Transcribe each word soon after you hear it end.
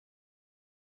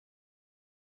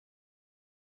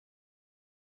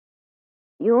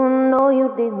You know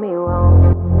you did me wrong.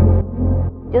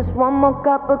 Just one more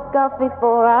cup of coffee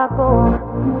before I go.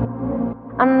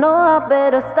 I know I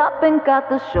better stop and cut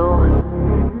the show.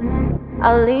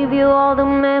 I'll leave you all the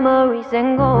memories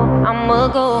and go. I'ma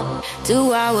go.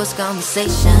 2 hours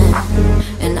conversation,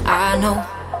 and I know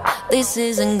this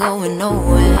isn't going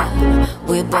nowhere.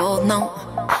 We both know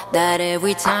that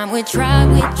every time we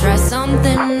try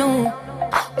something new.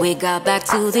 We got back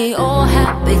to the old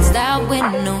habits that we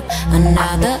knew.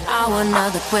 Another hour,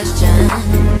 another question,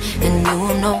 and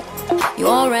you know you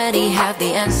already have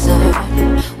the answer.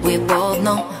 We both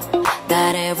know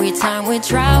that every time we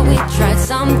tried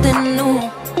something new.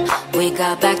 We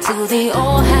got back to the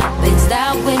old habits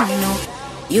that we knew.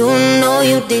 You know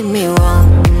you did me wrong.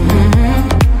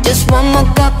 Just one more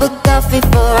cup of coffee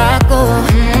before I go.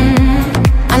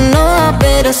 I know I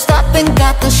better stop and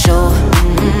cut the show.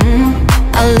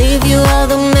 I'll leave you all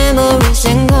the memories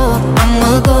and go.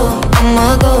 I'ma go.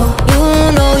 You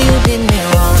know you did me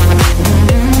wrong.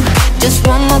 Just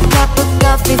one more cup of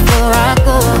coffee before I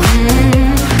go.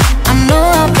 I know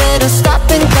I better stop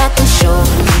and cut the show.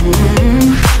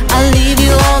 I'll leave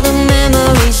you all the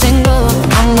memories and go.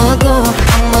 I'ma go.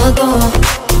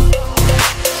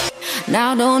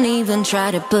 Now don't even try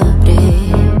to put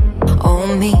it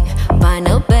on me. Find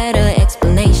a better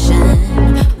explanation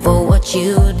for what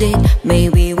you did.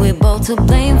 Maybe we're both to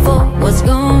blame for what's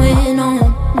going on.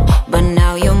 But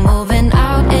now you're moving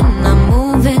out and I'm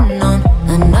moving on.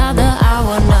 Another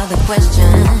hour, another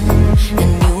question,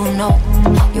 and you know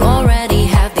you already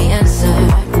have the answer.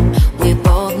 We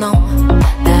both know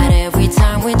that every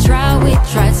time we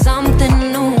tried something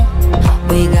new.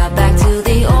 We got back to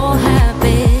the old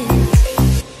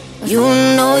habits. You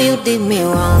know you did me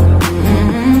wrong.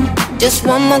 Just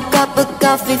one more cup of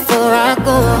coffee before I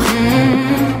go.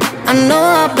 I know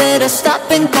I better stop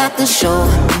and cut the show.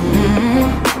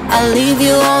 I'll leave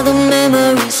you all the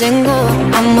memories and go.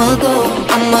 I'ma go.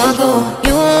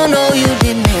 You know you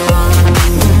did me wrong.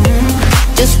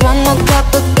 Just one more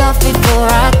cup of coffee before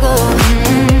I go.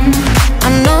 I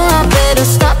know I better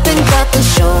stop and cut the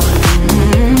show.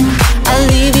 I'll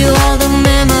leave you all the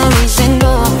memories and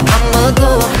go. I'ma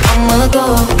go.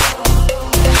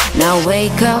 Now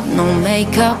wake up, no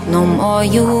makeup, no more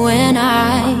you and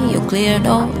I. You cleared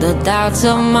all the doubts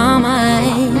of my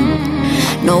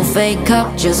mind. No fake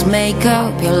up, just make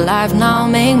up your life now,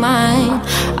 make mine.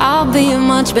 I'll be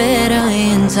much better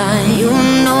in time. You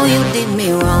know you did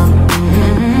me wrong.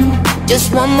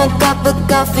 Just one more cup of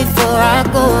coffee before I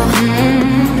go.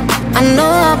 I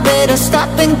know I better stop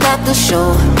and cut the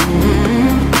show.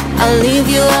 I'll leave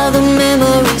you all the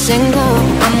memories and go.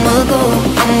 I'ma go.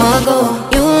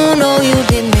 You know you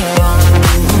did me wrong.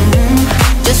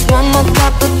 Just one more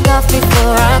cup of coffee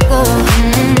before I go.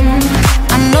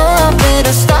 I know I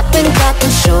better stop and cut the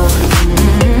show.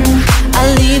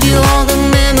 I'll leave you all the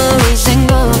memories and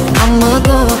go. I'ma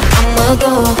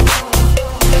go.